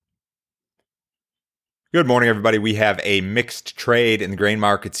Good morning, everybody. We have a mixed trade in the grain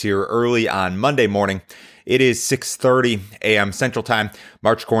markets here early on Monday morning. It is 6:30 a.m. Central Time.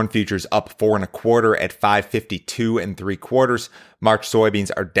 March corn futures up 4 1/4 at 5.52 3/4. March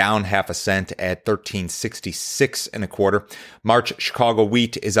soybeans are down half a cent at 13.66 1/4. March Chicago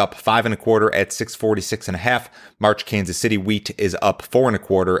wheat is up 5 1/4 at 6.46 1/2. March Kansas City wheat is up 4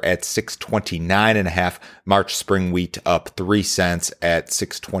 1/4 at 6.29 1/2. March spring wheat up 3 cents at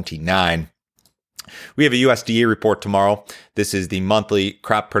 6.29. We have a USDA report tomorrow. This is the monthly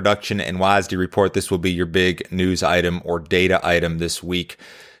crop production and WASDE report. This will be your big news item or data item this week.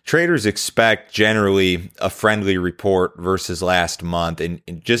 Traders expect generally a friendly report versus last month and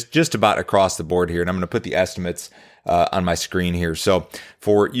just about across the board here. And I'm going to put the estimates on my screen here. So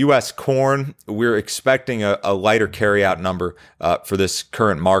for U.S. corn, we're expecting a lighter carryout number for this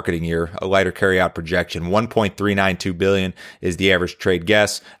current marketing year, a lighter carryout projection. 1.392 billion is the average trade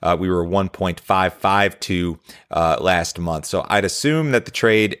guess. We were 1.552 last month. So I'd assume that the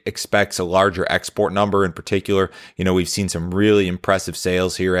trade expects a larger export number in particular. You know, we've seen some really impressive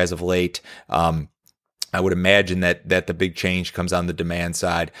sales here as of late. I would imagine that the big change comes on the demand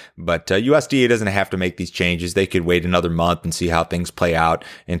side, but USDA doesn't have to make these changes. They could wait another month and see how things play out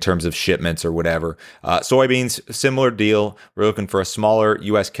in terms of shipments or whatever. Soybeans, similar deal. We're looking for a smaller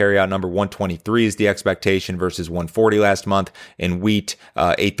U.S. carryout number. 123 is the expectation versus 140 last month. In wheat,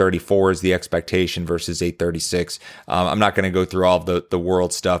 834 is the expectation versus 836. I'm not going to go through all of the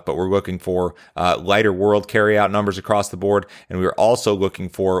world stuff, but we're looking for lighter world carryout numbers across the board, and we're also looking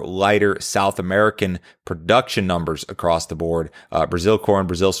for lighter South American production numbers across the board. Brazil corn,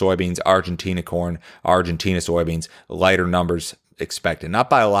 Brazil soybeans, Argentina corn, Argentina soybeans, lighter numbers expected. Not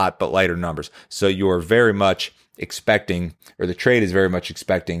by a lot, but lighter numbers. So you are very much expecting, or the trade is very much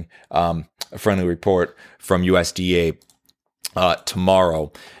expecting a friendly report from USDA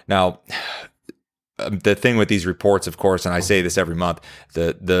tomorrow. Now, the thing with these reports, of course, and I say this every month,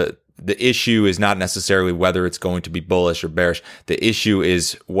 the issue is not necessarily whether it's going to be bullish or bearish. The issue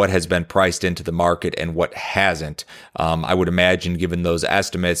is what has been priced into the market and what hasn't. I would imagine, given those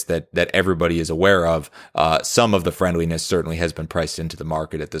estimates that everybody is aware of, some of the friendliness certainly has been priced into the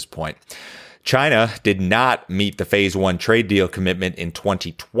market at this point. China did not meet the phase one trade deal commitment in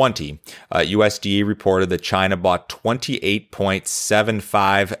 2020. USDA reported that China bought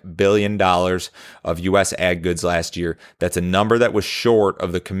 $28.75 billion of U.S. ag goods last year. That's a number that was short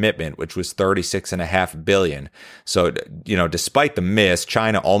of the commitment, which was $36.5 billion. So, you know, despite the miss,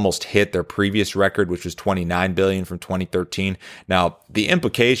 China almost hit their previous record, which was $29 billion from 2013. Now, the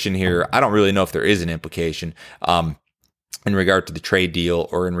implication here, I don't really know if there is an implication. In regard to the trade deal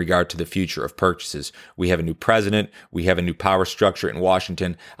or in regard to the future of purchases. We have a new president. We have a new power structure in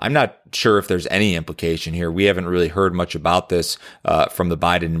Washington. I'm not sure if there's any implication here. We haven't really heard much about this from the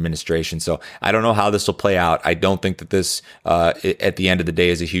Biden administration. So I don't know how this will play out. I don't think that this, at the end of the day,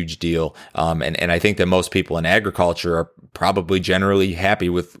 is a huge deal. And I think that most people in agriculture are probably generally happy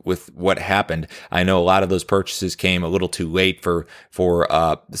with what happened. I know a lot of those purchases came a little too late for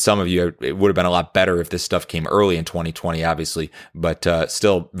some of you. It would have been a lot better if this stuff came early in 2020, obviously, but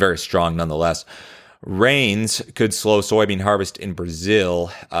still very strong nonetheless. Rains could slow soybean harvest in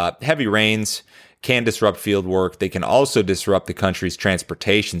Brazil. Heavy rains can disrupt field work. They can also disrupt the country's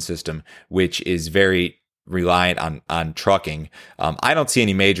transportation system, which is very reliant on trucking. I don't see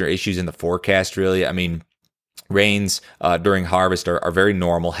any major issues in the forecast, really. I mean, rains during harvest are very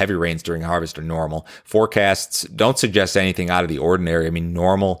normal. Heavy rains during harvest are normal. Forecasts don't suggest anything out of the ordinary. I mean,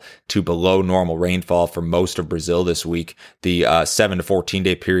 normal to below normal rainfall for most of Brazil this week. The 7 to 14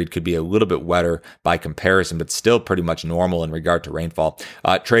 day period could be a little bit wetter by comparison, but still pretty much normal in regard to rainfall.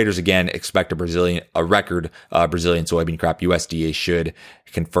 Traders again expect a record Brazilian soybean crop. USDA should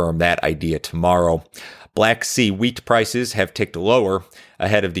confirm that idea tomorrow. Black Sea wheat prices have ticked lower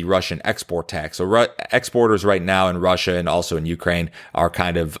ahead of the Russian export tax. So exporters right now in Russia and also in Ukraine are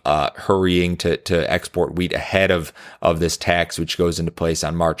kind of hurrying to export wheat ahead of this tax, which goes into place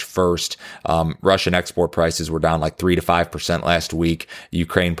on March 1st. Russian export prices were down like 3 to 5% last week.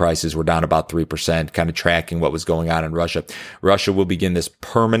 Ukraine prices were down about 3%, kind of tracking what was going on in Russia. Russia will begin this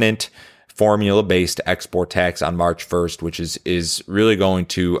permanent formula-based export tax on March 1st, which is really going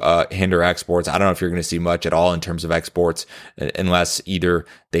to hinder exports. I don't know if you're going to see much at all in terms of exports unless either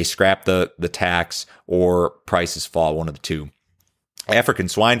they scrap the tax or prices fall, one of the two. African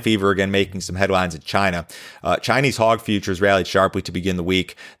swine fever again making some headlines in China. Chinese hog futures rallied sharply to begin the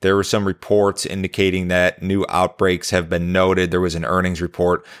week. There were some reports indicating that new outbreaks have been noted. There was an earnings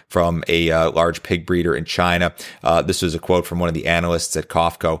report from a large pig breeder in China. This was a quote from one of the analysts at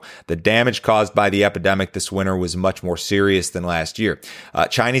COFCO. The damage caused by the epidemic this winter was much more serious than last year.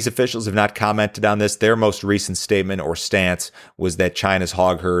 Chinese officials have not commented on this. Their most recent statement or stance was that China's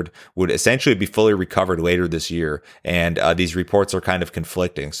hog herd would essentially be fully recovered later this year. And these reports are kind of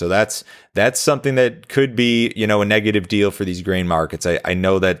conflicting. So that's something that could be, a negative deal for these grain markets. I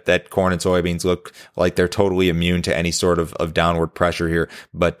know that corn and soybeans look like they're totally immune to any sort of downward pressure here,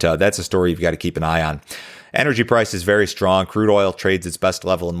 but that's a story you've got to keep an eye on. Energy price is very strong. Crude oil trades its best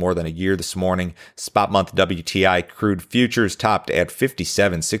level in more than a year this morning. Spot month WTI crude futures topped at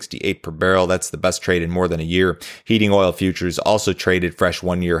 $57.68 per barrel. That's the best trade in more than a year. Heating oil futures also traded fresh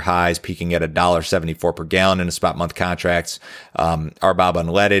 1-year highs, peaking at $1.74 per gallon in the spot month contracts. RBOB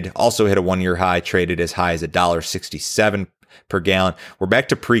unleaded also hit a 1-year high, traded as high as $1.67 per gallon. We're back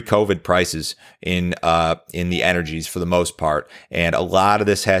to pre-COVID prices in the energies for the most part. And a lot of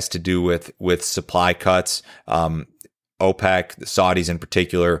this has to do with supply cuts. OPEC, the Saudis in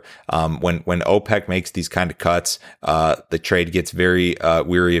particular, when OPEC makes these kind of cuts, the trade gets very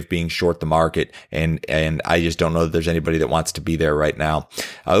weary of being short the market, and I just don't know that there's anybody that wants to be there right now.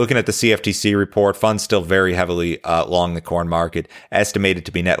 Looking at the CFTC report, funds still very heavily long the corn market, estimated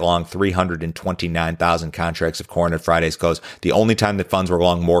to be net long 329,000 contracts of corn at Friday's close. The only time that funds were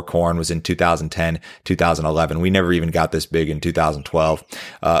long more corn was in 2010, 2011. We never even got this big in 2012.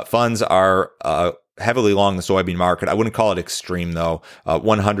 Funds are heavily long the soybean market. I wouldn't call it extreme though.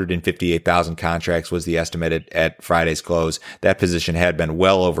 158,000 contracts was the estimate at Friday's close. That position had been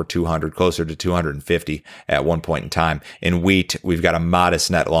well over 200, closer to 250 at one point in time. In wheat, we've got a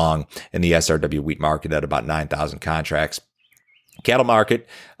modest net long in the SRW wheat market at about 9,000 contracts. Cattle market,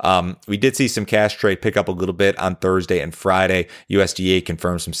 we did see some cash trade pick up a little bit on Thursday and Friday. USDA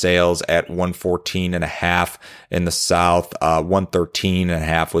confirmed some sales at 114.5 in the South.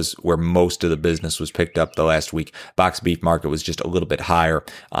 113.5 was where most of the business was picked up the last week. Box beef market was just a little bit higher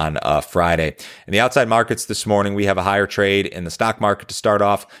on Friday. In the outside markets this morning, we have a higher trade in the stock market to start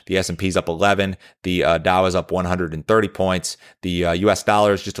off. The S&P's up 11. The Dow is up 130 points. The US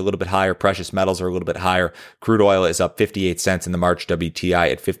dollar is just a little bit higher. Precious metals are a little bit higher. Crude oil is up 58 cents in the March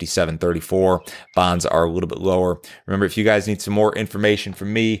WTI at 57.34. Bonds are a little bit lower. Remember, if you guys need some more information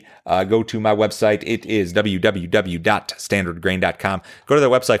from me, go to my website. It is www.standardgrain.com. Go to their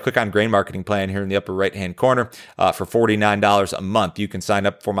website, click on Grain Marketing Plan here in the upper right-hand corner. For $49 a month, you can sign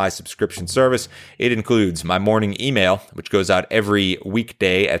up for my subscription service. It includes my morning email, which goes out every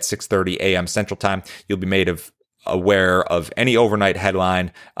weekday at 6:30 a.m. Central Time. You'll be made aware of any overnight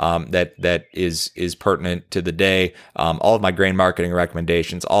headline that is pertinent to the day. All of my grain marketing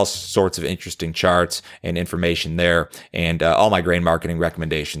recommendations, all sorts of interesting charts and information there, and all my grain marketing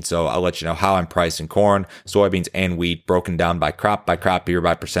recommendations. So I'll let you know how I'm pricing corn, soybeans, and wheat, broken down by crop, year,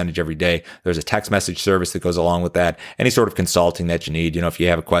 by percentage every day. There's a text message service that goes along with that. Any sort of consulting that you need. If you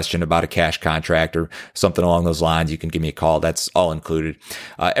have a question about a cash contract or something along those lines, you can give me a call. That's all included.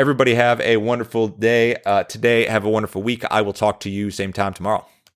 Everybody have a wonderful day today. Have a wonderful week. I will talk to you same time tomorrow.